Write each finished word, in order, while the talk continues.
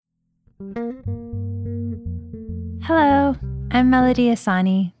Hello, I'm Melody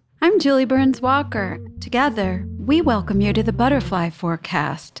Asani. I'm Julie Burns Walker. Together, we welcome you to the Butterfly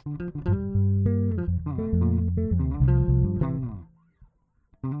Forecast.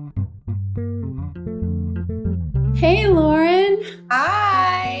 Hey, Lauren.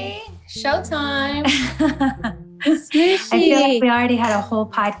 Hi. Showtime. I feel like we already had a whole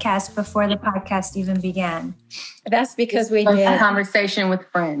podcast before the podcast even began. That's because we did did a conversation with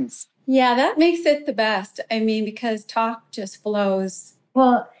friends. Yeah, that makes it the best. I mean, because talk just flows.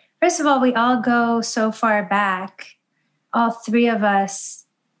 Well, first of all, we all go so far back. All three of us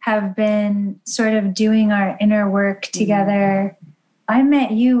have been sort of doing our inner work together. I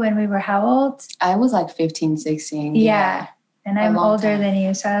met you when we were how old? I was like 15, 16. Yeah. And I'm older than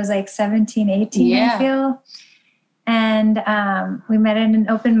you. So I was like 17, 18, I feel. And we met at an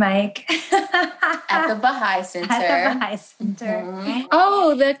open mic. At the Baha'i Center. At the Baha'i Center. Mm-hmm.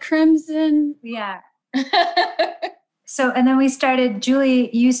 Oh, the Crimson. Yeah. So, and then we started, Julie,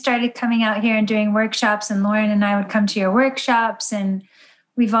 you started coming out here and doing workshops, and Lauren and I would come to your workshops, and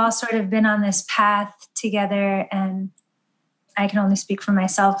we've all sort of been on this path together. And I can only speak for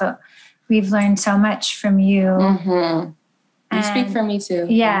myself, but we've learned so much from you. Mm-hmm. You speak for me too.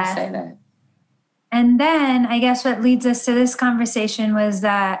 Yeah. You say that. And then I guess what leads us to this conversation was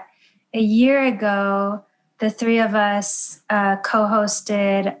that a year ago, the three of us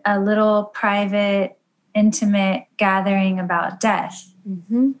co-hosted a little private, intimate gathering about death,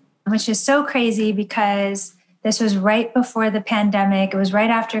 which is so crazy because this was right before the pandemic. It was right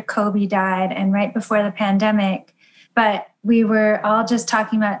after Kobe died and right before the pandemic. But we were all just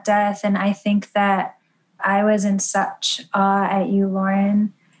talking about death. And I think that I was in such awe at you,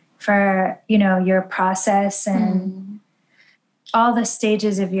 Lauren, for, you know, your process and all the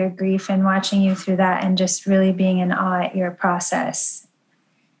stages of your grief and watching you through that and just really being in awe at your process.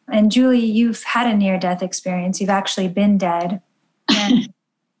 And Julie, you've had a near-death experience. You've actually been dead. And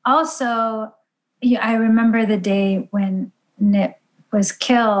also, I remember the day when Nip was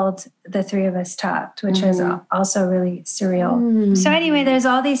killed, the three of us talked, which was also really surreal. So anyway, there's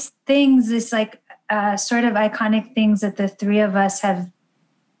all these things, this like sort of iconic things that the three of us have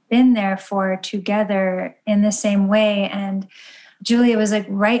been there for together in the same way. And Julie, it was like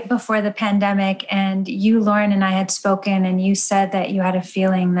right before the pandemic, and you, Lauren, and I had spoken, and you said that you had a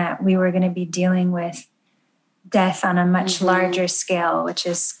feeling that we were going to be dealing with death on a much larger scale, which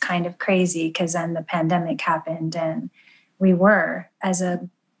is kind of crazy because then the pandemic happened and we were as a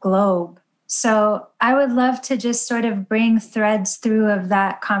globe. So I would love to just sort of bring threads through of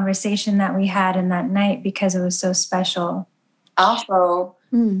that conversation that we had in that night because it was so special. Also,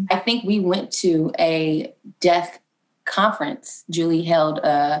 I think we went to a death conference Julie held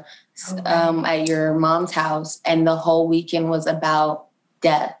at your mom's house, and the whole weekend was about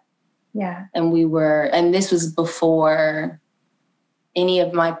death. Yeah. And this was before any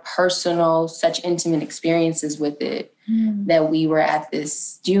of my personal, such intimate experiences with it, that we were at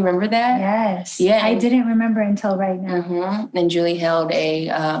this. Do you remember that? Yes. Yeah. I didn't remember until right now. And Julie held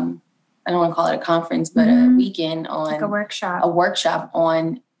I don't want to call it a conference, but a weekend on... Like a workshop. A workshop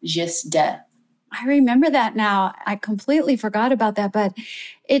on just death. I remember that now. I completely forgot about that, but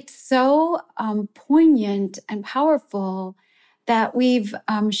it's so poignant and powerful that we've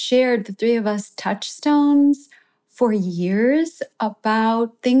shared, the three of us, touchstones for years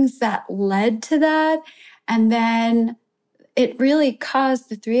about things that led to that. And then it really caused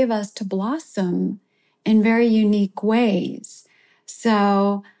the three of us to blossom in very unique ways.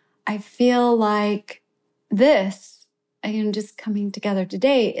 So I feel like this, just coming together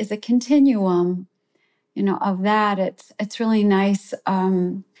today, is a continuum, of that. It's really nice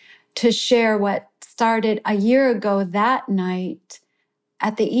to share what started a year ago that night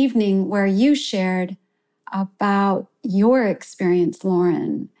at the evening where you shared about your experience,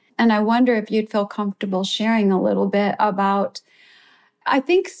 Lauren. And I wonder if you'd feel comfortable sharing a little bit about, I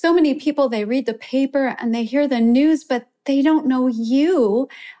think so many people, they read the paper and they hear the news, but they don't know you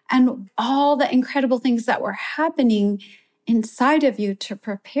and all the incredible things that were happening inside of you to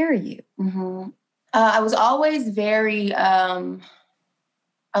prepare you. I was always very, a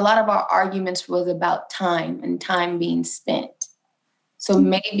lot of our arguments was about time and time being spent. So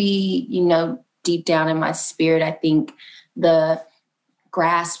maybe, deep down in my spirit, I think the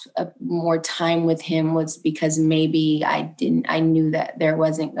grasp of more time with him was because maybe I knew that there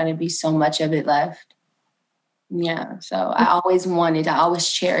wasn't going to be so much of it left. Yeah. So I always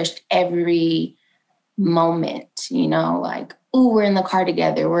cherished every moment, like, ooh, we're in the car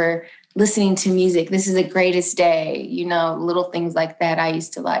together. We're listening to music. This is the greatest day, little things like that. I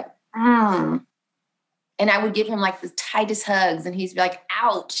used to like, And And I would give him like the tightest hugs and he'd be like,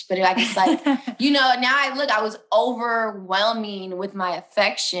 ouch. But I just like, now I was overwhelming with my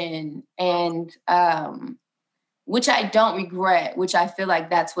affection and, which I don't regret, which I feel like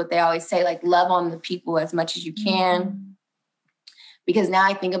that's what they always say, like love on the people as much as you can. Mm-hmm. Because now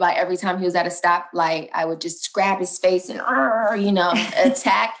I think about every time he was at a stoplight, I would just grab his face and,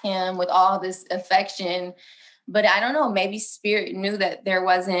 attack him with all this affection. But I don't know, maybe Spirit knew that there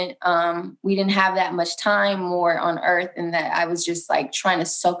wasn't, we didn't have that much time more on earth and that I was just like trying to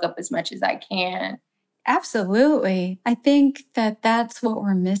soak up as much as I can. Absolutely. I think that that's what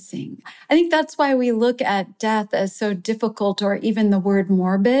we're missing. I think that's why we look at death as so difficult or even the word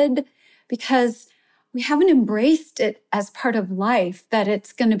morbid, because we haven't embraced it as part of life, that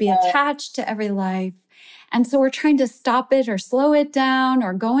it's going to be attached to every life. And so we're trying to stop it or slow it down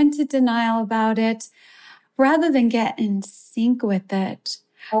or go into denial about it rather than get in sync with it.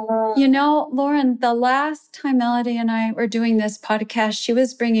 Lauren, the last time Melody and I were doing this podcast, she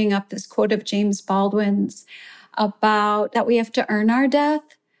was bringing up this quote of James Baldwin's about that we have to earn our death.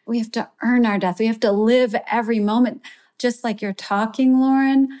 We have to earn our death. We have to live every moment, just like you're talking,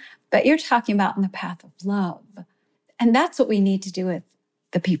 Lauren, but you're talking about in the path of love. And that's what we need to do with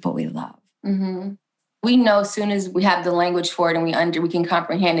the people we love. Mm-hmm. We know as soon as we have the language for it and we can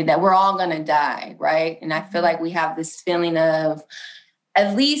comprehend it, that we're all going to die, right? And I feel like we have this feeling of,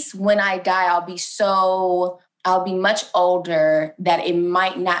 at least when I die, I'll be much older that it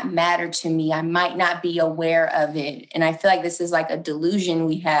might not matter to me. I might not be aware of it. And I feel like this is like a delusion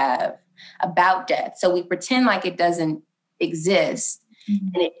we have about death. So we pretend like it doesn't exist,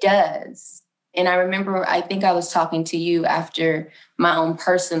 and it does. And I remember, I think I was talking to you after my own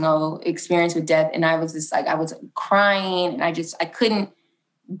personal experience with death. And I was just like, I was crying and I couldn't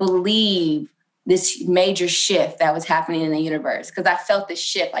believe this major shift that was happening in the universe. Because I felt the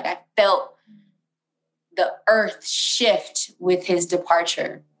shift, like I felt the earth shift with his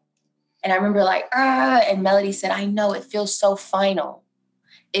departure. And I remember like, and Melody said, I know, it feels so final.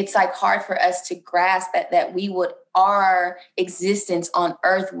 It's like hard for us to grasp that our existence on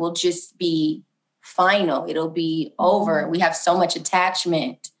earth will just be final. It'll be over. We have so much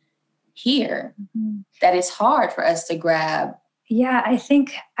attachment here that it's hard for us to grab. Yeah, I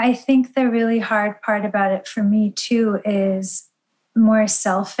think the really hard part about it for me too is more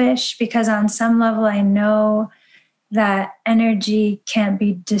selfish, because on some level I know that energy can't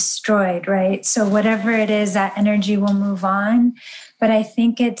be destroyed, right? So whatever it is, that energy will move on. But I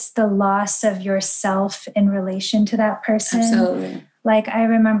think it's the loss of yourself in relation to that person. Absolutely. Like I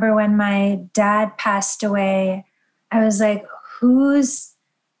remember when my dad passed away, I was like, whose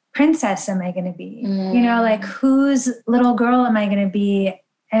princess am I going to be? Like whose little girl am I going to be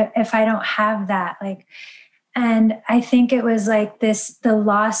if I don't have that? And I think it was like the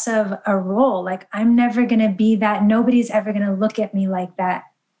loss of a role. Like I'm never going to be that. Nobody's ever going to look at me like that.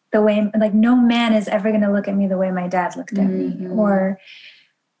 The way, like no man is ever going to look at me the way my dad looked at me.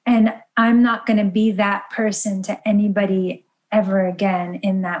 And I'm not going to be that person to anybody ever again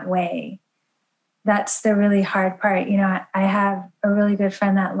in that way. That's the really hard part. I have a really good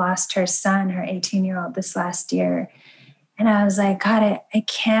friend that lost her son, her 18-year-old, this last year. And I was like, God, I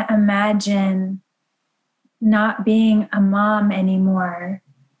can't imagine not being a mom anymore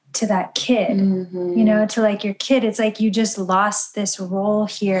to that kid, to like your kid. It's like you just lost this role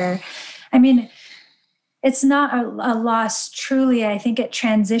here. I mean, it's not a loss truly. I think it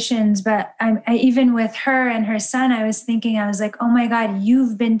transitions, but I even with her and her son, I was like, oh my God,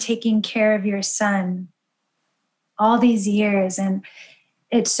 you've been taking care of your son all these years. And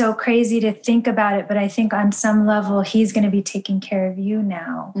it's so crazy to think about it. But I think on some level, he's going to be taking care of you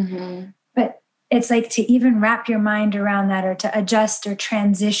now. But it's like to even wrap your mind around that, or to adjust or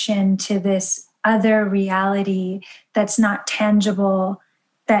transition to this other reality that's not tangible,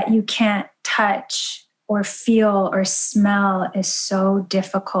 that you can't touch or feel or smell, is so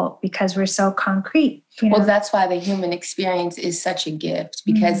difficult because we're so concrete. Well, that's why the human experience is such a gift,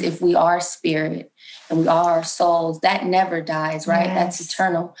 because if we are spirit and we are our souls, that never dies, right? Yes. That's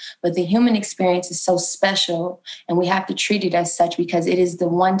eternal. But the human experience is so special, and we have to treat it as such, because it is the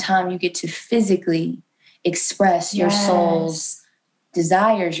one time you get to physically express your soul's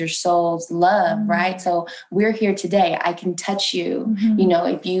desires, your soul's love, right? So we're here today. I can touch you.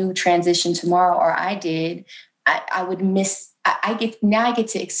 If you transition tomorrow, or I did, I would miss. I get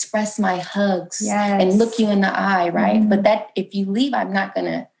to express my hugs and look you in the eye, right? But that if you leave, I'm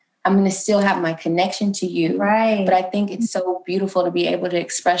gonna still have my connection to you, right? But I think it's so beautiful to be able to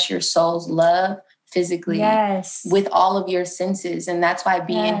express your soul's love physically, yes, with all of your senses. And that's why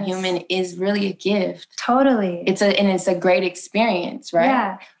being human is really a gift. Totally. It's a great experience, right?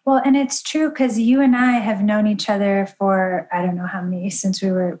 Yeah. Well, and it's true because you and I have known each other for, I don't know how many, since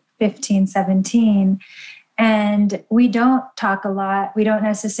we were 15, 17. And we don't talk a lot. We don't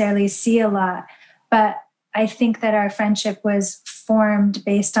necessarily see a lot. But I think that our friendship was formed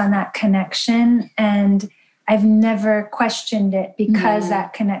based on that connection. And I've never questioned it because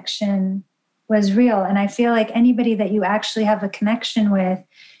that connection was real. And I feel like anybody that you actually have a connection with,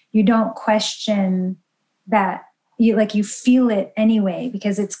 you don't question that. You feel it anyway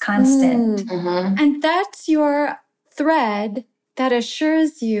because it's constant. And that's your thread that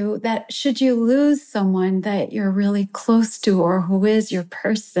assures you that should you lose someone that you're really close to or who is your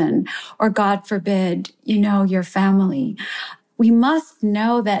person, or God forbid, your family, we must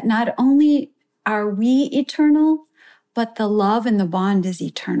know that not only are we eternal, but the love and the bond is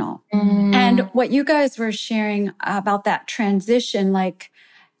eternal. And what you guys were sharing about that transition,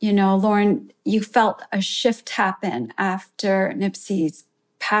 Lauren, you felt a shift happen after Nipsey's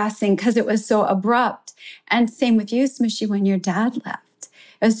passing because it was so abrupt. And same with you, Smushy, when your dad left.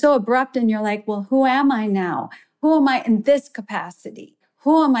 It was so abrupt and you're like, well, who am I now? Who am I in this capacity?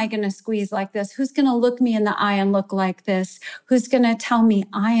 Who am I going to squeeze like this? Who's going to look me in the eye and look like this? Who's going to tell me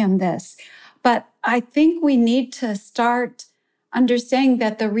I am this? But I think we need to start understanding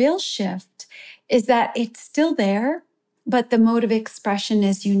that the real shift is that it's still there, but the mode of expression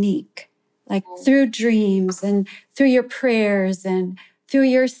is unique, like through dreams and through your prayers and through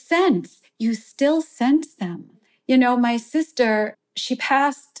your sense. You still sense them. My sister, she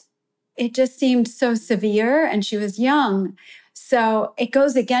passed, it just seemed so severe and she was young. So it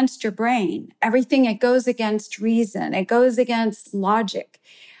goes against your brain. Everything, it goes against reason. It goes against logic.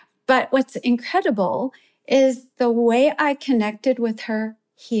 But what's incredible is the way I connected with her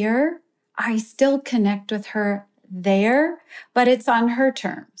here, I still connect with her there, but it's on her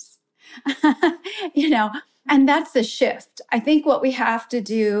terms, and that's the shift. I think what we have to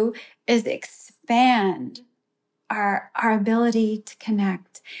do is expand our ability to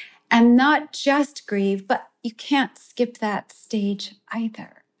connect and not just grieve, but you can't skip that stage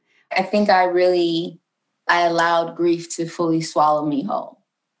either. I think I allowed grief to fully swallow me whole.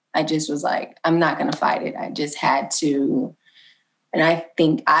 I just was like, I'm not going to fight it. I just had to. And I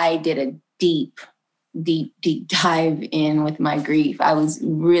think I did a deep dive in with my grief. I was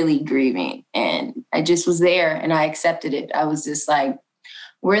really grieving and I just was there and I accepted it. I was just like,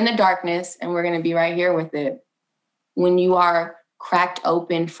 we're in the darkness and we're going to be right here with it. When you are cracked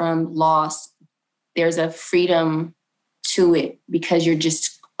open from loss, there's a freedom to it because you're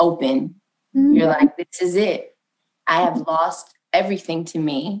just open. You're like, this is it. I have lost everything to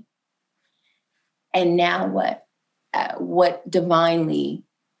me. And now what? What divinely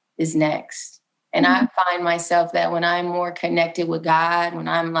is next? And I find myself that when I'm more connected with God, when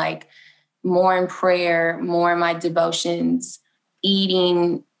I'm like more in prayer, more in my devotions,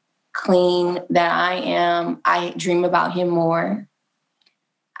 eating clean that I dream about him more.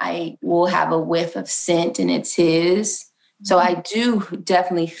 I will have a whiff of scent and it's his. So I do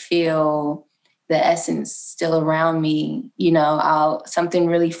definitely feel the essence still around me. Something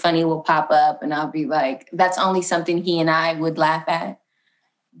really funny will pop up and I'll be like, that's only something he and I would laugh at.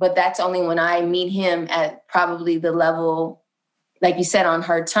 But that's only when I meet him at probably the level, like you said, on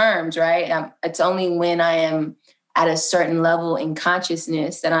her terms, right? It's only when I am at a certain level in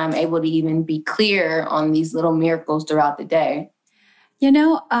consciousness that I'm able to even be clear on these little miracles throughout the day.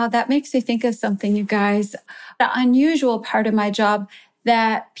 That makes me think of something, you guys. The unusual part of my job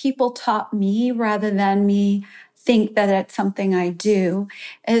that people taught me rather than me think that it's something I do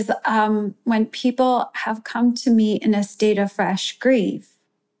is when people have come to me in a state of fresh grief.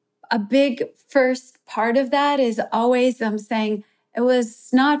 A big first part of that is always them saying, it was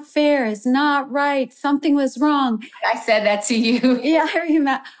not fair, it's not right, something was wrong. I said that to you. Yeah, I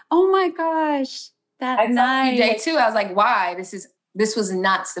remember. Oh my gosh, that night. Day too, I was like, why? This was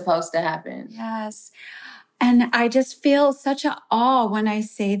not supposed to happen. Yes. And I just feel such an awe when I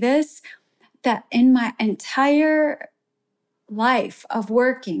say this, that in my entire life of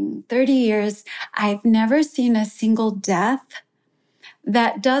working 30 years, I've never seen a single death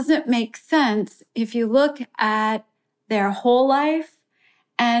that doesn't make sense if you look at their whole life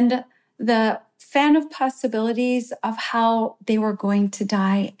and the fan of possibilities of how they were going to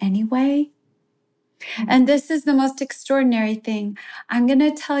die anyway. And this is the most extraordinary thing. I'm going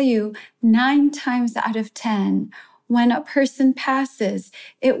to tell you 9 times out of 10, when a person passes,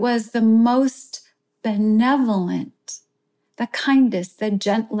 it was the most benevolent, the kindest, the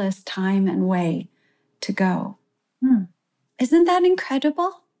gentlest time and way to go. Isn't that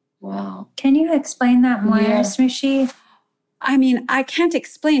incredible? Wow. Can you explain that more, Yeah. Smriti? I mean, I can't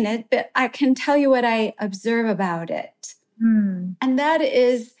explain it, but I can tell you what I observe about it. Hmm. And that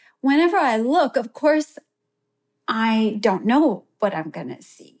is, whenever I look, of course, I don't know what I'm going to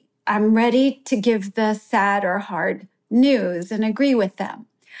see. I'm ready to give the sad or hard news and agree with them.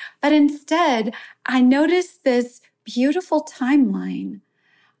 But instead, I notice this beautiful timeline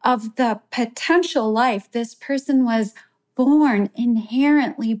of the potential life this person was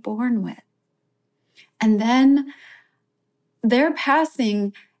inherently born with. And then their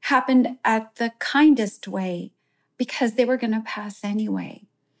passing happened at the kindest way because they were going to pass anyway.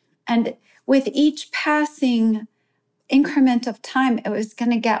 And with each passing increment of time, it was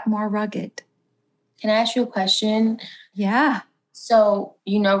going to get more rugged. Can I ask you a question? Yeah. So,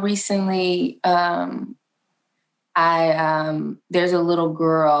 recently, there's a little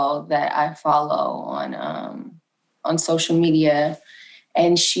girl that I follow on social media,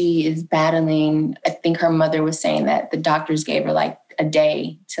 and she is battling. I think her mother was saying that the doctors gave her like a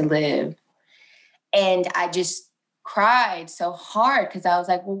day to live, and I just cried so hard because I was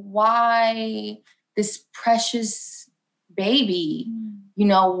like, well, why this precious baby?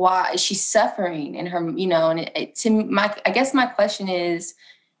 Why is she suffering in her? And I guess my question is,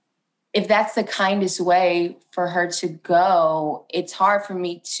 if that's the kindest way for her to go, it's hard for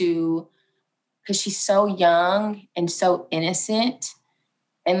me to, because she's so young and so innocent.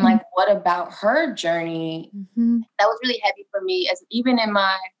 And like, what about her journey? Mm-hmm. That was really heavy for me, as even in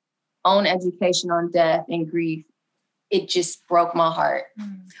my own education on death and grief, it just broke my heart.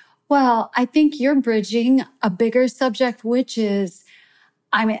 Well, I think you're bridging a bigger subject, which is,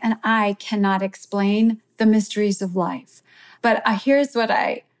 and I cannot explain the mysteries of life. But here's what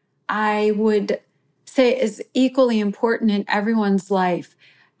I would say is equally important in everyone's life.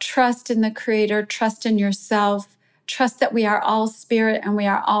 Trust in the Creator, trust in yourself, trust that we are all spirit and we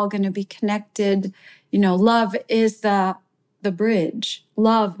are all going to be connected. Love is the bridge.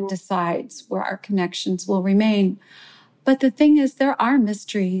 Love decides where our connections will remain. But the thing is, there are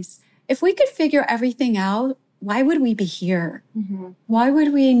mysteries. If we could figure everything out, why would we be here? Mm-hmm. Why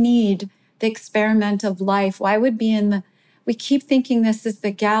would we need the experiment of life? Why would we keep thinking this is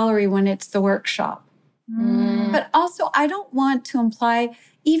the gallery when it's the workshop? Mm. But also, I don't want to imply,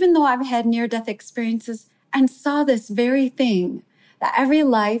 even though I've had near-death experiences and saw this very thing, that every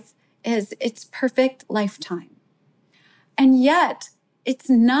life is its perfect lifetime. And yet, it's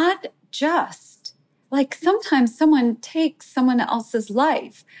not just like sometimes someone takes someone else's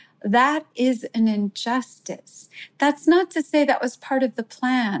life. That is an injustice. That's not to say that was part of the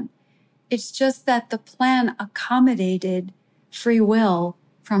plan. It's just that the plan accommodated free will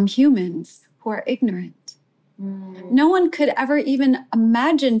from humans who are ignorant. Mm. No one could ever even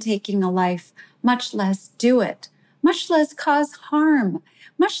imagine taking a life, much less do it, much less cause harm,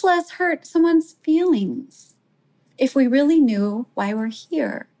 much less hurt someone's feelings, if we really knew why we're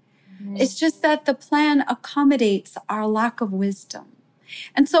here. Mm. It's just that the plan accommodates our lack of wisdom.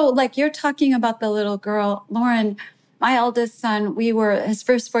 And so, like you're talking about the little girl, Lauren, my eldest son, his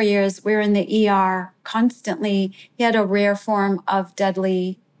first 4 years, we were in the ER constantly. He had a rare form of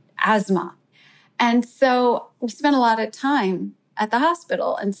deadly asthma. And so we spent a lot of time at the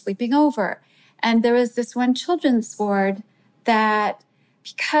hospital and sleeping over. And there was this one children's ward that,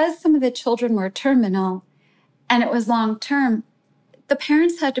 because some of the children were terminal and it was long term, the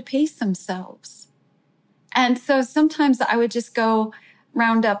parents had to pace themselves. And so sometimes I would just go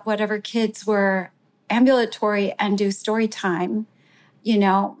round up whatever kids were ambulatory and do story time.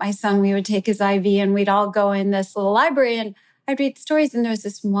 My son, we would take his IV and we'd all go in this little library and I'd read stories. And there was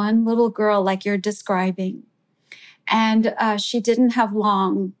this one little girl like you're describing. And she didn't have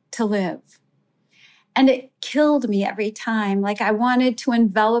long to live. And it killed me every time. Like I wanted to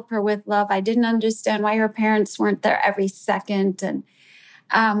envelop her with love. I didn't understand why her parents weren't there every second. And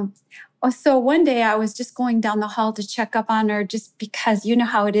so one day I was just going down the hall to check up on her just because you know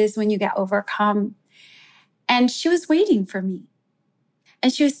how it is when you get overcome. And she was waiting for me.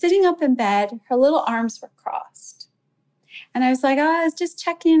 And she was sitting up in bed. Her little arms were crossed. And I was like, I was just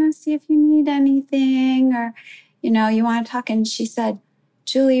checking and see if you need anything or, you want to talk. And she said,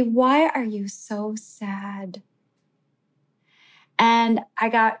 Julie, why are you so sad? And I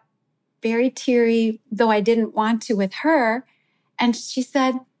got very teary, though I didn't want to with her. And she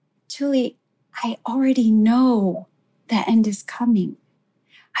said, Julie, I already know the end is coming.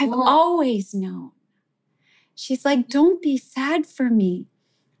 I've always known. She's like, don't be sad for me.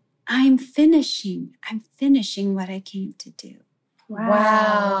 I'm finishing what I came to do.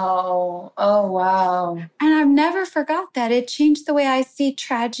 Wow. Oh, wow. And I've never forgot that. It changed the way I see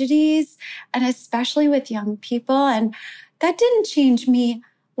tragedies, and especially with young people. And that didn't change me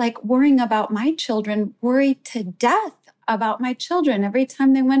like worrying about my children, worried to death about my children every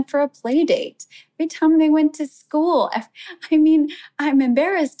time they went for a play date, every time they went to school. I mean, I'm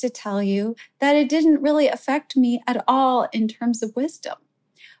embarrassed to tell you that it didn't really affect me at all in terms of wisdom.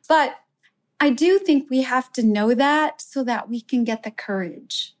 But I do think we have to know that so that we can get the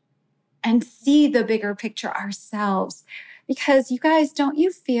courage and see the bigger picture ourselves. Because you guys, don't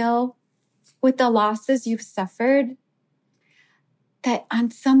you feel with the losses you've suffered that on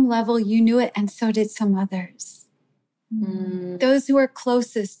some level you knew it and so did some others? Those who are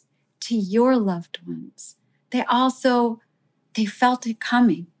closest to your loved ones, they felt it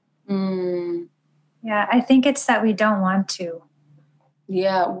coming. Yeah, I think it's that we don't want to.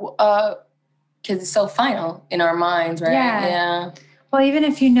 Yeah, because it's so final in our minds, right? Yeah. Well, even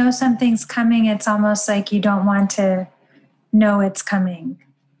if you know something's coming, it's almost like you don't want to know it's coming.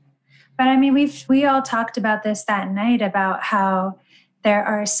 But I mean, we all talked about this that night, about how there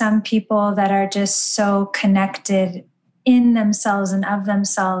are some people that are just so connected in themselves and of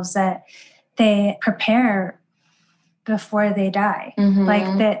themselves that they prepare before they die.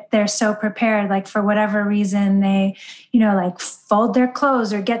 Like that they're so prepared, like for whatever reason, they, like fold their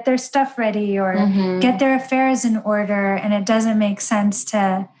clothes or get their stuff ready or get their affairs in order. And it doesn't make sense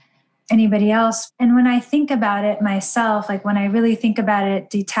to anybody else. And when I think about it myself, like when I really think about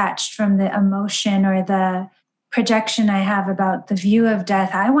it detached from the emotion or the projection I have about the view of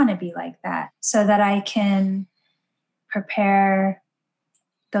death, I want to be like that so that I can prepare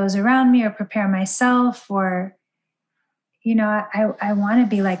those around me or prepare myself, or I want to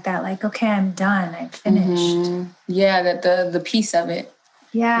be like that. Like, okay, I'm done. I'm finished. Yeah, that the piece of it.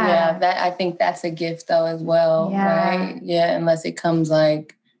 Yeah, that I think that's a gift though as well, right? Yeah, unless it comes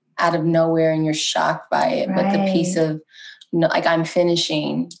like out of nowhere and you're shocked by it. Right. But the piece of like I'm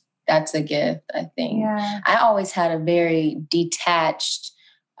finishing, that's a gift, I think. Yeah. I always had a very detached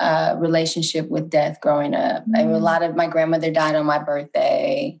relationship with death growing up. A lot of my grandmother died on my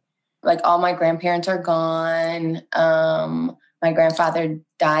birthday. Like all my grandparents are gone. My grandfather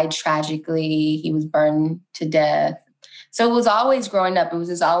died tragically. He was burned to death. So it was always growing up. It was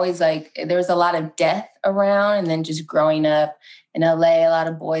just always like there was a lot of death around. And then just growing up in LA, a lot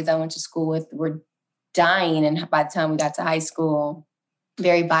of boys I went to school with were dying. And by the time we got to high school,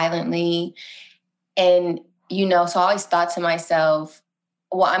 very violently. And, so I always thought to myself,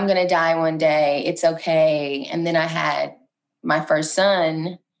 well, I'm going to die one day. It's okay. And then I had my first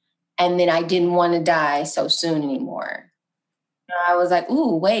son. And then I didn't want to die so soon anymore. I was like,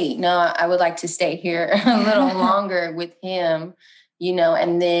 ooh, wait, no, I would like to stay here a little longer with him,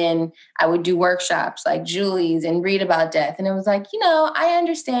 and then I would do workshops like Julie's and read about death. And it was like, I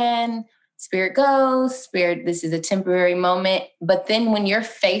understand spirit goes, spirit, this is a temporary moment. But then when you're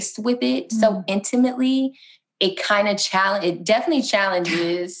faced with it so intimately, it definitely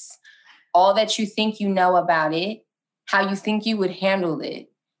challenges all that you think you know about it, how you think you would handle it.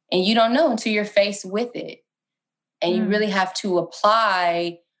 And you don't know until you're faced with it. And you really have to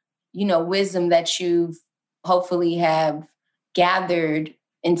apply, wisdom that you've hopefully have gathered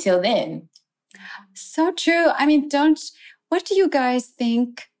until then. So true. I mean, what do you guys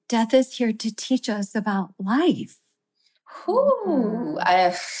think death is here to teach us about life? I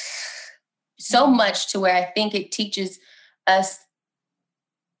have so much to where I think it teaches us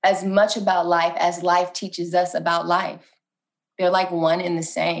as much about life as life teaches us about life. They're like one and the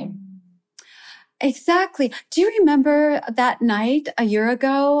same. Exactly. Do you remember that night a year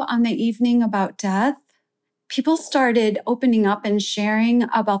ago on the evening about death? People started opening up and sharing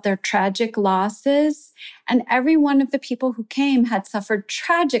about their tragic losses. And every one of the people who came had suffered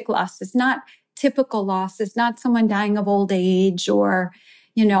tragic losses, not typical losses, not someone dying of old age or,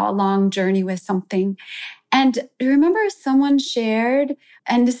 a long journey with something. And remember someone shared,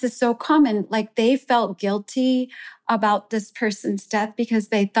 and this is so common, like they felt guilty about this person's death because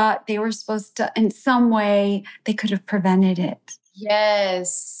they thought they were supposed to, in some way, they could have prevented it.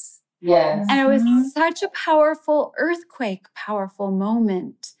 Yes. Yes. And it was such a powerful earthquake, powerful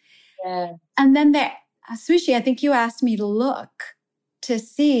moment. Yeah. And then Sushi, I think you asked me to look to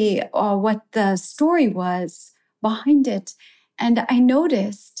see what the story was behind it. And I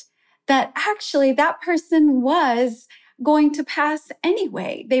noticed that actually that person was going to pass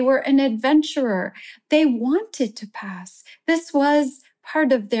anyway. They were an adventurer. They wanted to pass. This was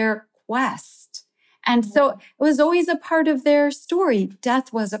part of their quest. And so it was always a part of their story.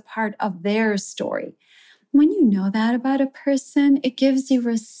 Death was a part of their story. When you know that about a person, it gives you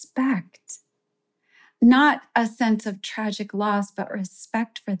respect. Not a sense of tragic loss, but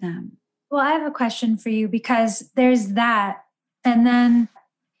respect for them. Well, I have a question for you because there's that. And then,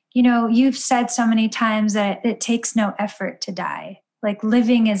 you've said so many times that it takes no effort to die. Like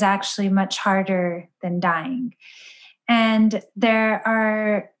living is actually much harder than dying. And there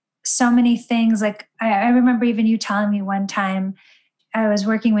are so many things. Like I remember even you telling me one time, I was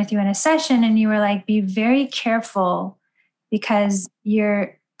working with you in a session and you were like, be very careful because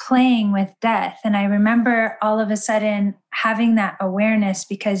you're playing with death. And I remember all of a sudden having that awareness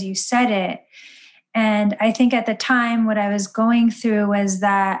because you said it. And I think at the time, what I was going through was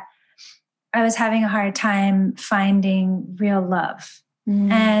that I was having a hard time finding real love.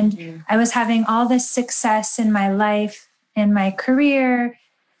 Mm-hmm. And I was having all this success in my life, in my career.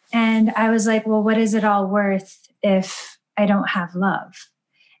 And I was like, well, what is it all worth if I don't have love?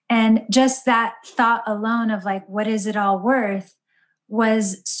 And just that thought alone of like, what is it all worth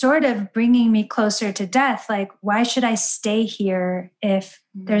was sort of bringing me closer to death. Like, why should I stay here if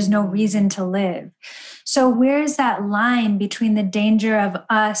there's no reason to live? So where's that line between the danger of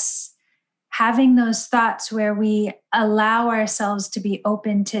us having those thoughts where we allow ourselves to be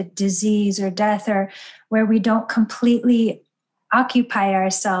open to disease or death, or where we don't completely occupy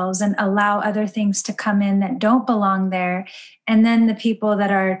ourselves and allow other things to come in that don't belong there, and then the people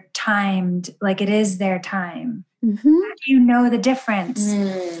that are timed like it is their time? Mm-hmm. How do you know the difference?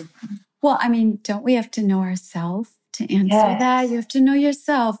 Well, I mean, don't we have to know ourselves to answer that? You have to know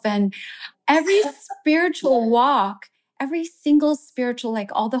yourself. And every spiritual walk, every single spiritual, like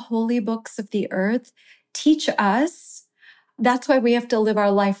all the holy books of the earth, teach us. That's why we have to live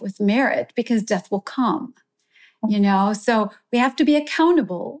our life with merit, because death will come. So we have to be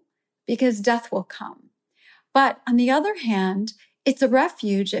accountable because death will come. But on the other hand, it's a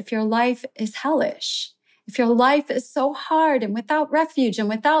refuge if your life is hellish. If your life is so hard and without refuge and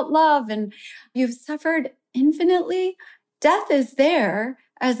without love and you've suffered infinitely, death is there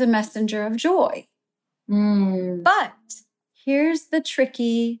as a messenger of joy. But here's the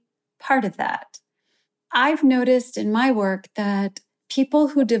tricky part of that. I've noticed in my work that people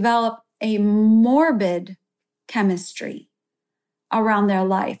who develop a morbid chemistry around their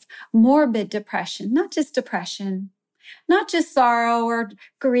life, morbid depression, not just depression, not just sorrow or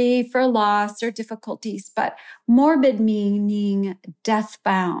grief or loss or difficulties, but morbid meaning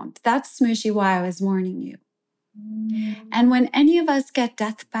death-bound. That's, Smooshy, why I was warning you. And when any of us get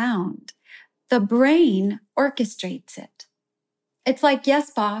death-bound, the brain orchestrates it. It's like,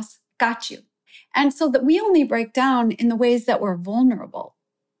 yes, boss, got you. And so that we only break down in the ways that we're vulnerable.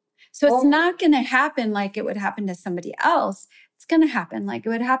 So it's not going to happen like it would happen to somebody else. It's going to happen like it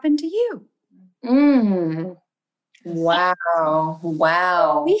would happen to you. Wow.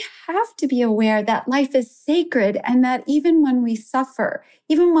 We have to be aware that life is sacred and that even when we suffer,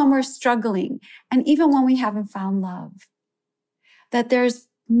 even when we're struggling, and even when we haven't found love, that there's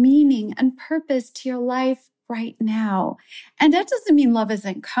meaning and purpose to your life right now. And that doesn't mean love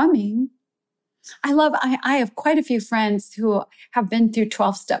isn't coming. I have quite a few friends who have been through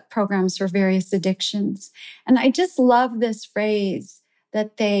 12-step programs for various addictions. And I just love this phrase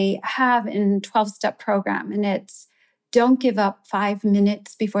that they have in 12-step program. And it's, don't give up 5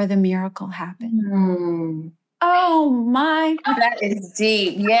 minutes before the miracle happens. Oh my. That is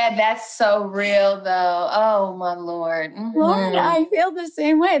deep. Yeah, that's so real though. Oh my Lord. Lord, I feel the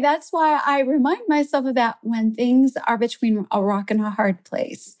same way. That's why I remind myself of that when things are between a rock and a hard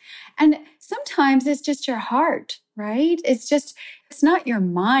place. And sometimes it's just your heart, right? It's not your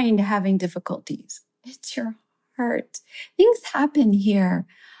mind having difficulties. It's your heart. Things happen here.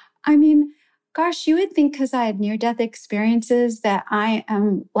 I mean, gosh, you would think because I had near-death experiences that I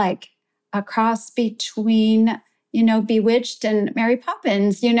am like a cross between, Bewitched and Mary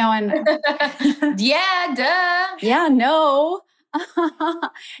Poppins, and yeah, duh. Yeah, no.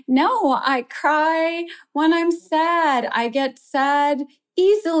 No, I cry when I'm sad. I get sad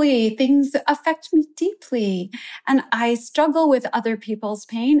easily. Things affect me deeply. And I struggle with other people's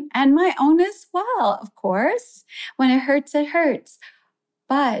pain and my own as well, of course. When it hurts, it hurts.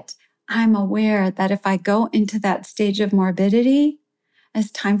 But I'm aware that if I go into that stage of morbidity, it's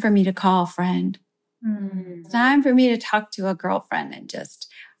time for me to call a friend. It's time for me to talk to a girlfriend and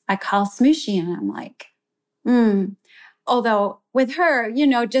I call Smooshy and I'm like, Although with her,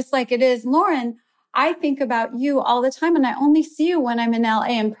 just like it is Lauren, I think about you all the time and I only see you when I'm in LA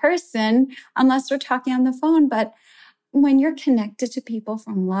in person, unless we're talking on the phone. But when you're connected to people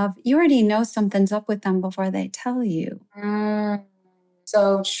from love, you already know something's up with them before they tell you.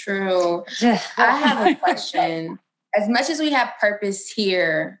 So true. I have a question. As much as we have purpose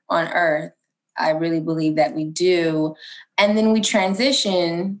here on earth, I really believe that we do. And then we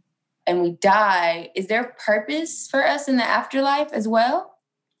transition and we die. Is there purpose for us in the afterlife as well?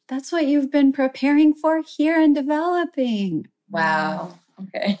 That's what you've been preparing for here and developing. Wow.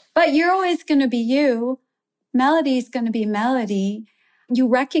 Okay. But you're always going to be you. melody is going to be melody. You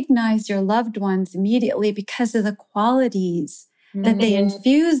recognize your loved ones immediately because of the qualities that they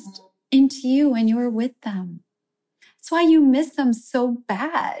infused into you when you were with them. That's why you miss them so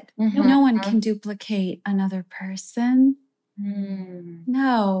bad. No one can duplicate another person.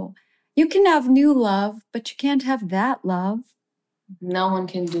 No. You can have new love, but you can't have that love. No one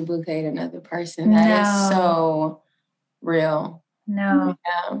can duplicate another person. That is so real. No.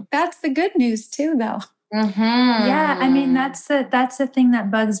 Yeah. That's the good news too, though. Yeah, I mean, that's the thing that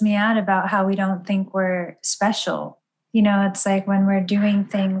bugs me out about how we don't think we're special. You know, it's like when we're doing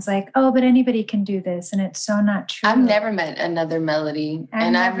things like, oh, but anybody can do this. And it's so not true. I've never met another Melody.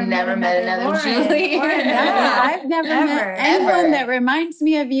 And I've never met another Lauren, Julie. I've never met anyone that reminds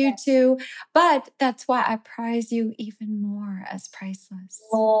me of you two. But that's why I prize you even more as priceless.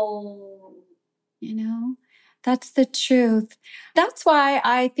 Oh. You know, that's the truth. That's why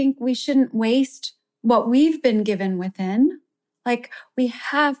I think we shouldn't waste what we've been given within. Like, we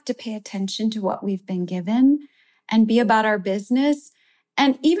have to pay attention to what we've been given and be about our business.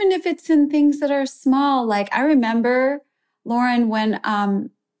 And even if it's in things that are small, like I remember, Lauren, when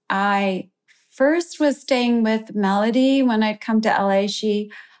I first was staying with Melody, when I'd come to LA,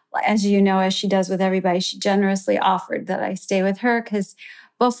 she, as you know, as she does with everybody, she generously offered that I stay with her. Because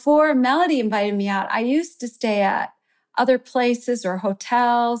before Melody invited me out, I used to stay at other places or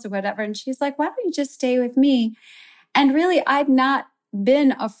hotels or whatever. And she's like, why don't you just stay with me? And really, I'd not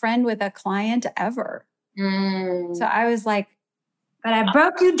been a friend with a client ever. So I was like, but I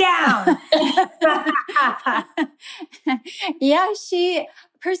broke you down. Yeah, she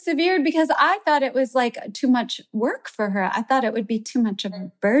persevered because I thought it was like too much work for her. I thought it would be too much of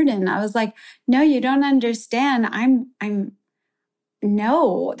a burden. I was like, no, you don't understand.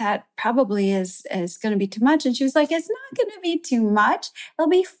 No, that probably is going to be too much. And she was like, it's not going to be too much. It'll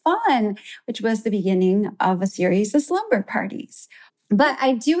be fun, which was the beginning of a series of slumber parties. But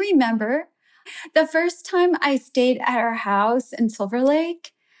I do remember the first time I stayed at her house in Silver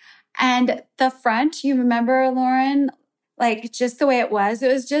Lake, and the front, you remember, Lauren, like just the way it was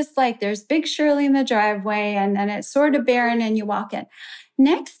just like there's Big Shirley in the driveway and then it's sort of barren and you walk in.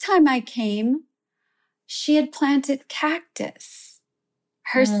 Next time I came, she had planted cactus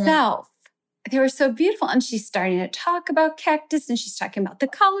herself. They were so beautiful. And she's starting to talk about cactus and she's talking about the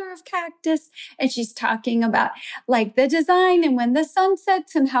color of cactus. And she's talking about like the design and when the sun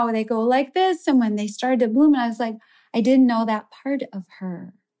sets and how they go like this. And when they started to bloom. And I was like, I didn't know that part of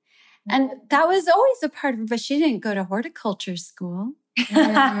her. And that was always a part of her, but she didn't go to horticulture school.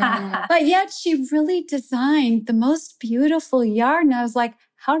 But yet she really designed the most beautiful yard. And I was like,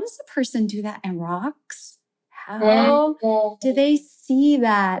 how does a person do that in rocks? How do they see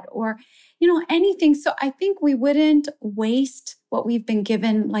that? Or, anything. So I think we wouldn't waste what we've been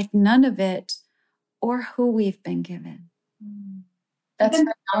given, like none of it, or who we've been given. That's I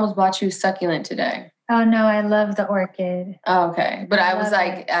almost bought you succulent today. Oh no, I love the orchid. Oh, okay. But I was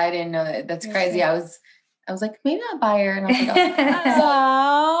like, I didn't know that. That's crazy. I was like, maybe I'll buy her. And I was like,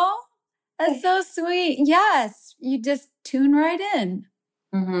 oh, that's so sweet. Yes. You just tune right in.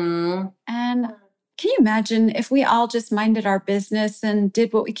 And can you imagine if we all just minded our business and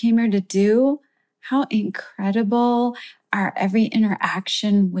did what we came here to do? How incredible our every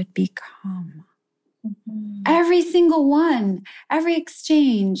interaction would become. Every single one, every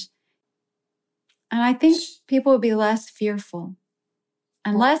exchange. And I think people would be less fearful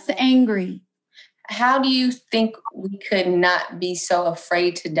and less angry. How do you think we could not be so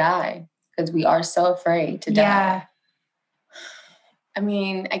afraid to die? Because we are so afraid to die. Yeah. I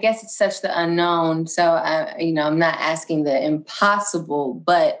mean, I guess it's such the unknown. So, I'm not asking the impossible,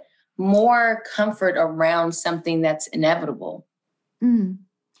 but more comfort around something that's inevitable.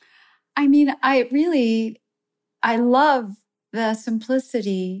 I mean, I love the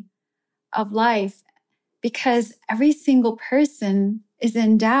simplicity of life because every single person is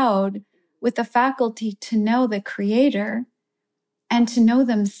endowed with the faculty to know the Creator and to know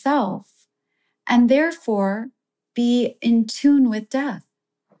themselves, and therefore be in tune with death.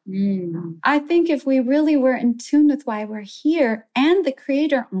 I think if we really were in tune with why we're here and the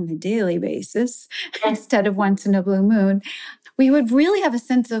Creator on a daily basis, instead of once in a blue moon, we would really have a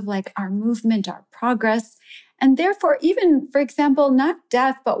sense of like our movement, our progress, and therefore even, for example, not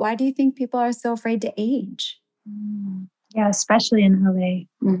death, but why do you think people are so afraid to age? Yeah, especially in LA.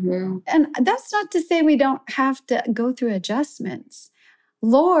 And that's not to say we don't have to go through adjustments.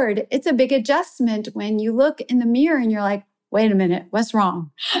 Lord, it's a big adjustment when you look in the mirror and you're like, wait a minute, what's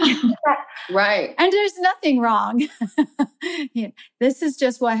wrong? Right. And there's nothing wrong. This is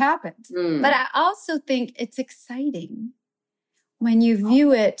just what happens. But I also think it's exciting when you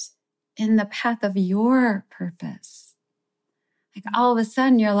view it in the path of your purpose. Like all of a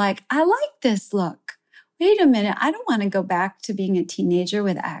sudden you're like, I like this look. Wait a minute. I don't want to go back to being a teenager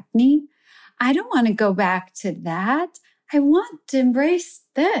with acne. I don't want to go back to that. I want to embrace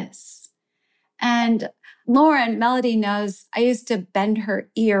this. And Lauren, Melody knows I used to bend her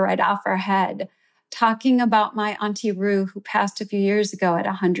ear right off her head talking about my Auntie Rue who passed a few years ago at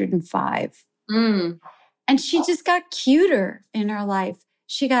 105. And she just got cuter in her life.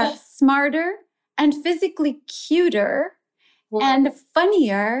 She got smarter and physically cuter and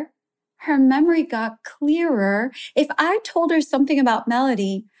funnier. Her memory got clearer. If I told her something about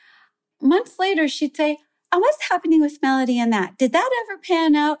Melody, months later, she'd say, and what's happening with Melody and that? Did that ever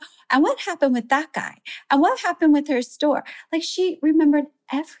pan out? And what happened with that guy? And what happened with her store? Like she remembered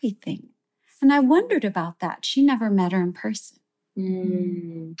everything. And I wondered about that. She never met her in person.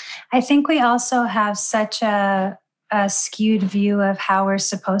 I think we also have such a skewed view of how we're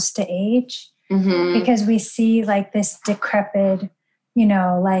supposed to age because we see like this decrepit,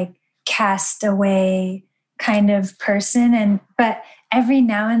 like cast away kind of person. But every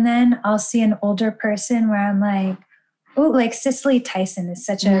now and then I'll see an older person where I'm like, oh, like Cicely Tyson is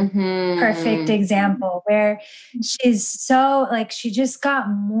such a perfect example where she's so like, she just got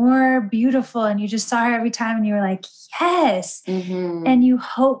more beautiful and you just saw her every time and you were like, yes. And you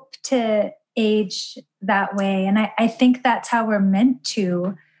hope to age that way. And I think that's how we're meant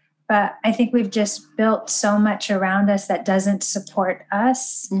to, but I think we've just built so much around us that doesn't support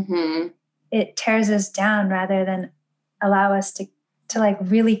us. It tears us down rather than allow us to like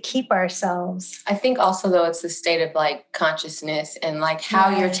really keep ourselves. I think also though it's the state of like consciousness and like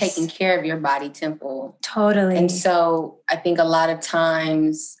how you're taking care of your body temple. Totally. And so I think a lot of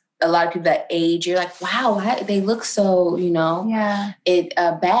times, a lot of people that age, you're like, wow, they look so,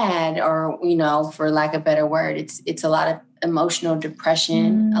 bad, or, for lack of a better word, it's a lot of emotional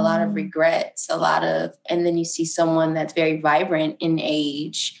depression, a lot of regrets, and then you see someone that's very vibrant in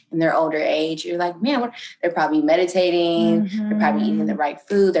age, in their older age. You're like, man, they're probably meditating. They're probably eating the right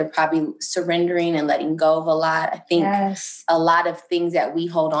food. They're probably surrendering and letting go of a lot. I think a lot of things that we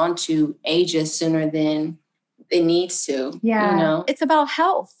hold on to ages sooner than it needs to. It's about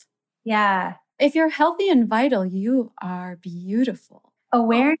health. Yeah. If you're healthy and vital, you are beautiful.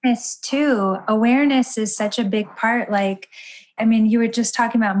 Awareness too. Awareness is such a big part. Like, I mean, you were just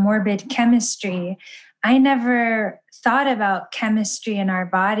talking about morbid chemistry. I never thought about chemistry in our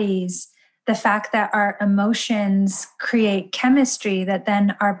bodies, the fact that our emotions create chemistry that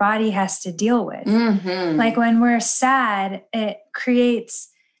then our body has to deal with. Like when we're sad, it creates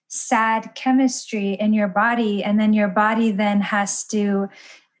sad chemistry in your body, and then your body then has to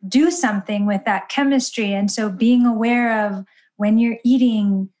do something with that chemistry. And so being aware of when you're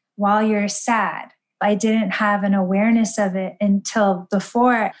eating while you're sad, I didn't have an awareness of it until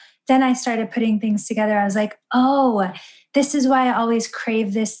before. Then I started putting things together. I was like, oh, this is why I always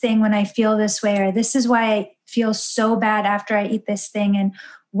crave this thing when I feel this way, or this is why I feel so bad after I eat this thing. And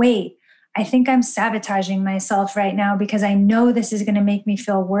wait, I think I'm sabotaging myself right now because I know this is going to make me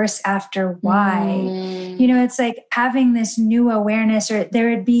feel worse after. Why? It's like having this new awareness, or there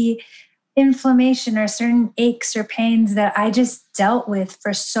would be inflammation or certain aches or pains that I just dealt with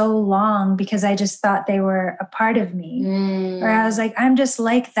for so long because I just thought they were a part of me. Or I was like, I'm just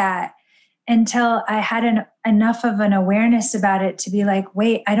like that, until I had enough of an awareness about it to be like,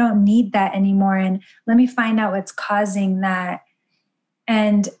 wait, I don't need that anymore. And let me find out what's causing that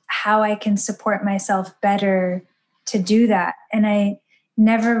and how I can support myself better to do that. And I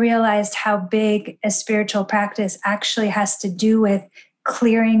never realized how big a spiritual practice actually has to do with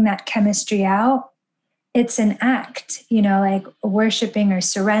clearing that chemistry out. It's an act, like worshiping or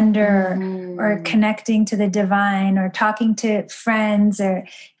surrender or connecting to the divine or talking to friends, or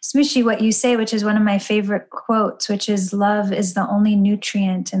Smooshy, what you say, which is one of my favorite quotes, which is love is the only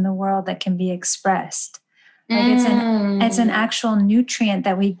nutrient in the world that can be expressed. Like it's an actual nutrient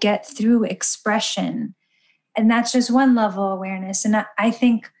that we get through expression. And that's just one level of awareness. And I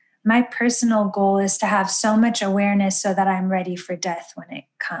think my personal goal is to have so much awareness so that I'm ready for death when it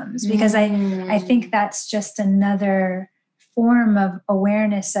comes, because I think that's just another form of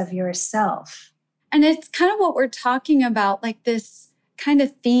awareness of yourself. And it's kind of what we're talking about, like this kind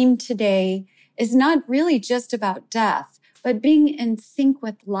of theme today is not really just about death, but being in sync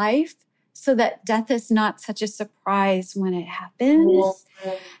with life so that death is not such a surprise when it happens.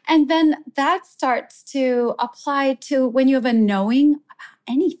 And then that starts to apply to when you have a knowing about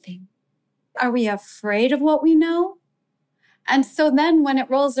anything. Are we afraid of what we know? And so then when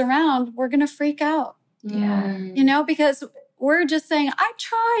it rolls around, we're going to freak out. Because we're just saying, I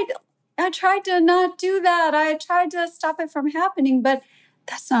tried to not do that. I tried to stop it from happening, but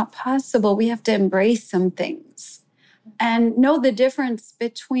that's not possible. We have to embrace some things and know the difference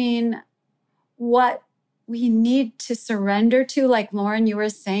between what we need to surrender to, like Lauren, you were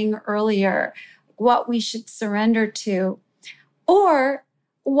saying earlier, what we should surrender to, or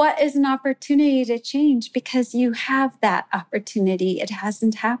what is an opportunity to change because you have that opportunity. It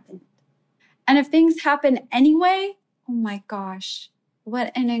hasn't happened. And if things happen anyway, oh my gosh,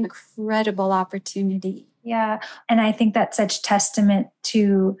 what an incredible opportunity. Yeah. And I think that's such testament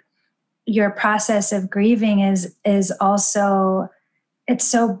to your process of grieving is also, it's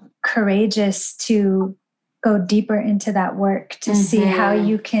so courageous to go deeper into that work to see how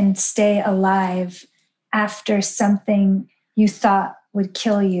you can stay alive after something you thought would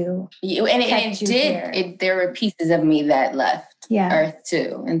kill you. And it did. There were pieces of me that left Earth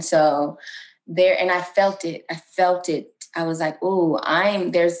too. And so and I felt it. I was like, oh,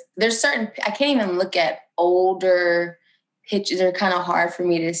 there's certain, I can't even look at older pictures. They're kind of hard for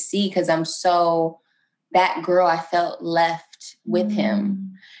me to see because that girl, I felt left with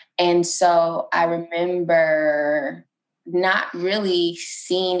him. And so I remember not really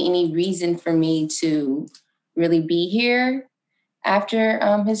seeing any reason for me to really be here after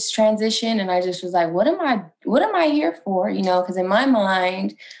his transition. And I just was like, what am I here for? Because in my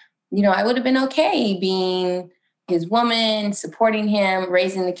mind, I would have been okay being his woman, supporting him,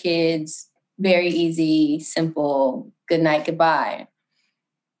 raising the kids, very easy, simple, good night, goodbye.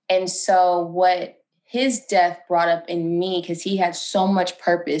 And so what his death brought up in me, because he had so much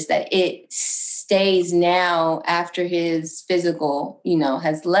purpose that it stays now after his physical,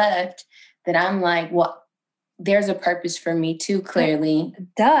 has left, that I'm like, well, there's a purpose for me too, clearly.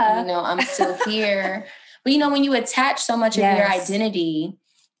 Duh. I'm still here. But, when you attach so much of your identity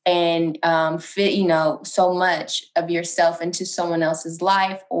and fit, so much of yourself into someone else's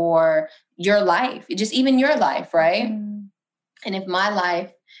life or your life, just even your life, right? And if my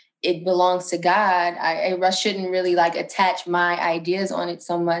life, it belongs to God, I shouldn't really attach my ideas on it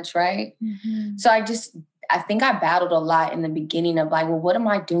so much, right? So I think I battled a lot in the beginning of well, what am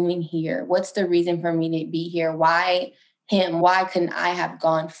I doing here? What's the reason for me to be here? Why him? Why couldn't I have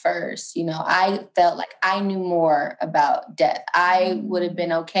gone first? I felt like I knew more about death. I would have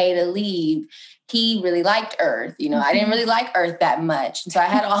been okay to leave. He really liked Earth. I didn't really like Earth that much. And so I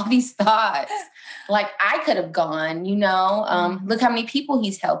had all these thoughts. I could have gone, look how many people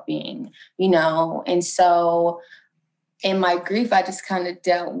he's helping, And so in my grief, I just kind of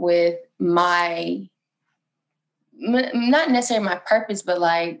dealt with not necessarily my purpose, but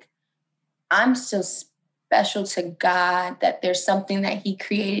I'm still special to God, that there's something that he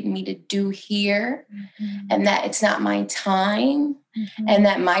created me to do here, and that it's not my time, and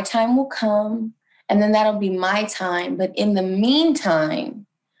that my time will come, and then that'll be my time. But in the meantime,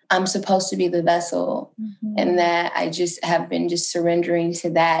 I'm supposed to be the vessel, and that I just have been just surrendering to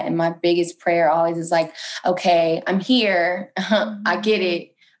that. And my biggest prayer always is okay, I'm here. I get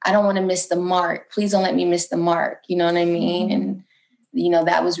it. I don't want to miss the mark. Please don't let me miss the mark. You know what I mean? And,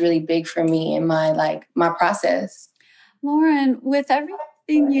 that was really big for me in my, my process. Lauren, with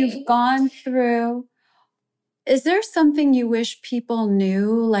everything you've gone through, is there something you wish people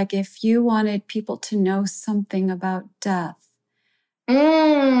knew? If you wanted people to know something about death?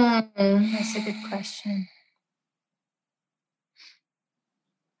 That's a good question.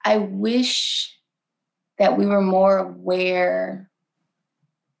 I wish that we were more aware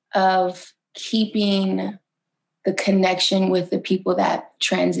of keeping the connection with the people that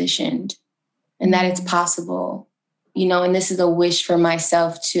transitioned, and that it's possible, and this is a wish for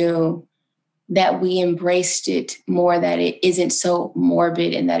myself too, that we embraced it more, that it isn't so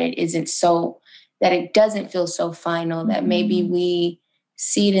morbid, and that it doesn't feel so final, that maybe we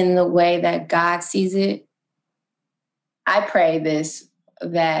see it in the way that God sees it. I pray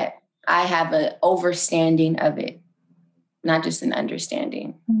that I have an overstanding of it, not just an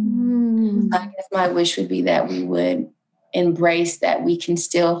understanding. I guess my wish would be that we would embrace that we can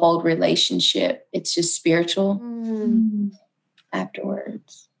still hold relationship. It's just spiritual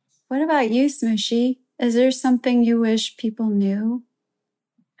afterwards. What about you, Smooshy? Is there something you wish people knew?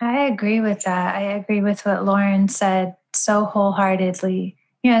 I agree with that. I agree with what Lauren said so wholeheartedly.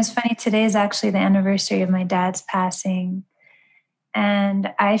 It's funny, today is actually the anniversary of my dad's passing.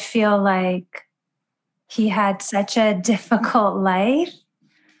 And I feel like he had such a difficult life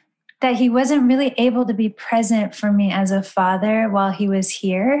that he wasn't really able to be present for me as a father while he was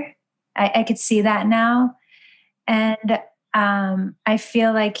here. I could see that now. And I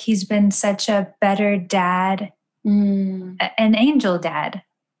feel like he's been such a better dad, an angel dad.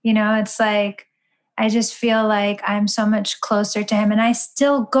 It's I just feel like I'm so much closer to him, and I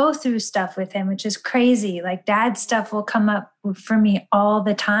still go through stuff with him, which is crazy. Like dad stuff will come up for me all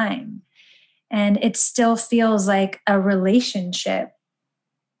the time. And it still feels like a relationship.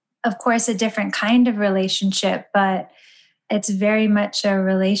 Of course, a different kind of relationship, but it's very much a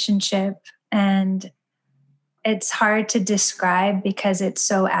relationship. And it's hard to describe because it's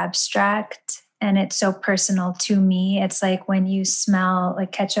so abstract and it's so personal to me. It's like when you smell,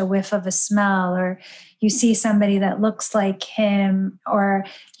 like catch a whiff of a smell, or you see somebody that looks like him, or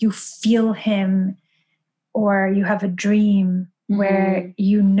you feel him, or you have a dream where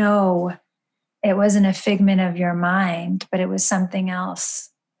you know it wasn't a figment of your mind, but it was something else.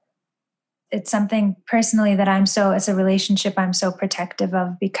 It's something personally that it's a relationship I'm so protective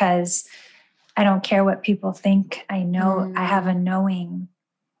of because I don't care what people think. I know I have a knowing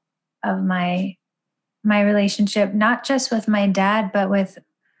of my relationship, not just with my dad, but with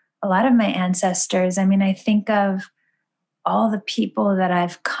a lot of my ancestors. I mean, I think of all the people that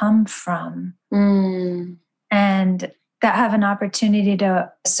I've come from and that have an opportunity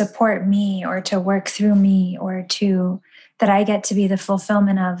to support me or to work through me, or that I get to be the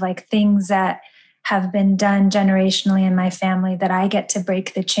fulfillment of, like things that have been done generationally in my family that I get to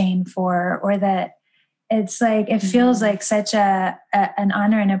break the chain for, or that it's like, it feels like such an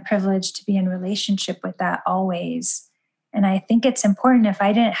honor and a privilege to be in relationship with that always. And I think it's important. If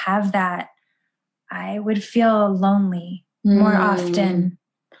I didn't have that, I would feel lonely more often.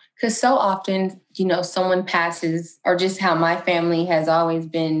 Because so often, someone passes, or just how my family has always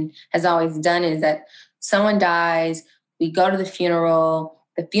done is that someone dies, we go to the funeral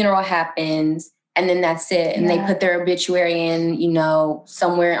happens, and then that's it. And they put their obituary in,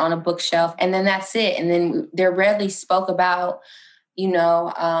 somewhere on a bookshelf, and then that's it. And then they're rarely spoke about,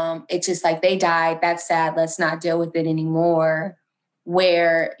 it's just like they died, that's sad, let's not deal with it anymore.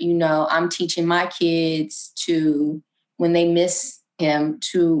 Where, I'm teaching my kids to, when they miss him,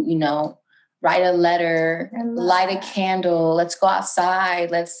 to, write a letter, light a candle, let's go outside,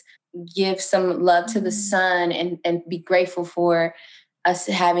 let's give some love to the sun, and be grateful for us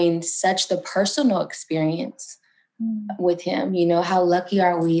having such the personal experience with him. How lucky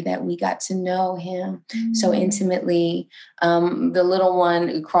are we that we got to know him so intimately. The little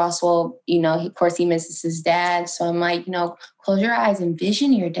one, Crosswell, of course he misses his dad. So I'm like, close your eyes,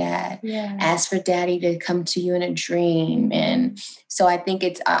 envision your dad. Yeah. Ask for daddy to come to you in a dream. And so I think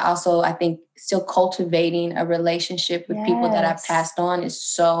I think still cultivating a relationship with people that I've passed on is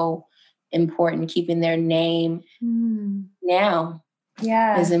so important. Keeping their name now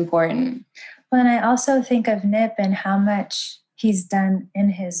is important. Well, and I also think of Nip and how much he's done in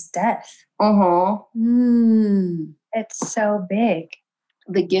his death. It's so big.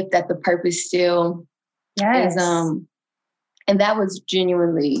 The gift that the purpose still is, and that was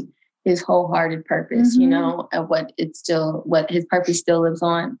genuinely his wholehearted purpose, of what his purpose still lives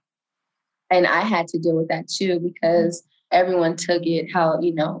on. And I had to deal with that too, because everyone took it hard,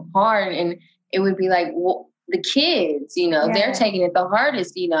 and it would be like, well, the kids, they're taking it the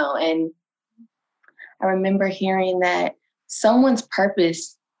hardest, and I remember hearing that someone's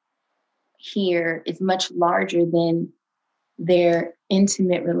purpose here is much larger than their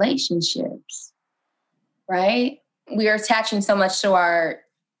intimate relationships, right? We are attaching so much to our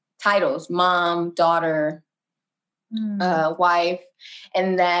titles, mom, daughter, wife,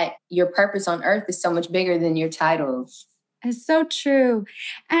 and that your purpose on earth is so much bigger than your titles. It's so true.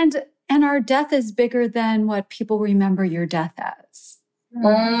 And our death is bigger than what people remember your death as.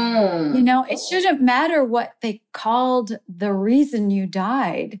 It shouldn't matter what they called the reason you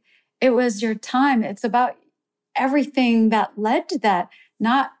died. It was your time. It's about everything that led to that,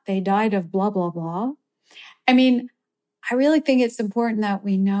 not they died of blah, blah, blah. I mean, I really think it's important that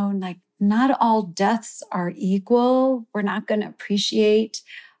we know, like, not all deaths are equal. We're not going to appreciate,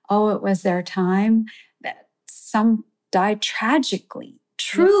 it was their time. That some died tragically,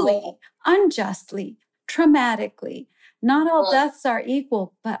 truly, unjustly, traumatically. Not all deaths are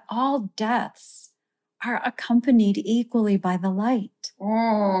equal, but all deaths are accompanied equally by the light.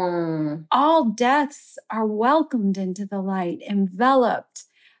 All deaths are welcomed into the light, enveloped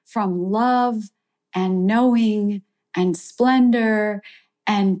from love and knowing and splendor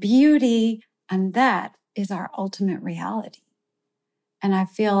and beauty. And that is our ultimate reality. And I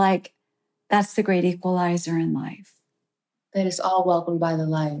feel like that's the great equalizer in life. That is all welcomed by the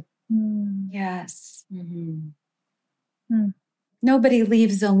light. Yes. Nobody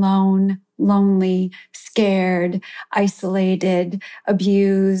leaves alone, lonely, scared, isolated,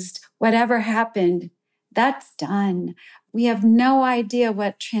 abused, whatever happened, that's done. We have no idea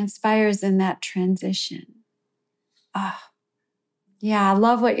what transpires in that transition. Yeah, I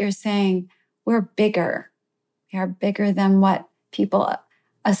love what you're saying. we're bigger. We are bigger than what people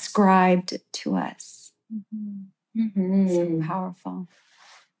ascribed to us. Mm-hmm. So powerful.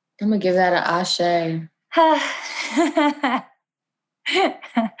 I'm going to give that an ashe.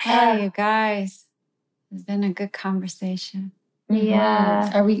 Oh, you guys. It's been a good conversation.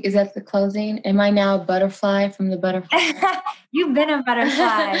 Yeah. Is that the closing? Am I now a butterfly from the butterfly? You've been a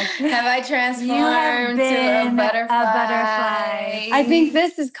butterfly. Have I transformed You have been to a butterfly? I think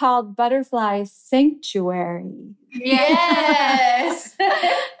this is called Butterfly Sanctuary. Yes.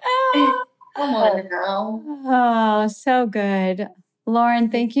 Come on now. Oh, so good. Lauren,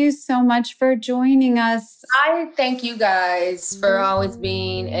 thank you so much for joining us. I thank you guys for always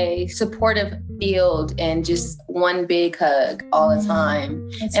being a supportive field and just one big hug all the time.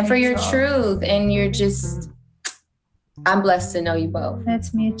 And for your truth. And I'm blessed to know you both.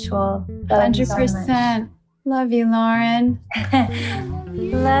 It's mutual. 100%. Love you, Lauren.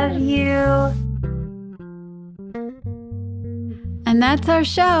 Love you. And that's our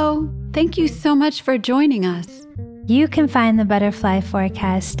show. Thank you so much for joining us. You can find the Butterfly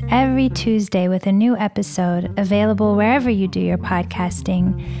Forecast every Tuesday with a new episode available wherever you do your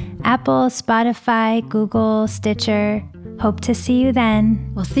podcasting. Apple, Spotify, Google, Stitcher. Hope to see you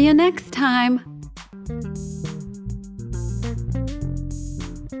then. We'll see you next time.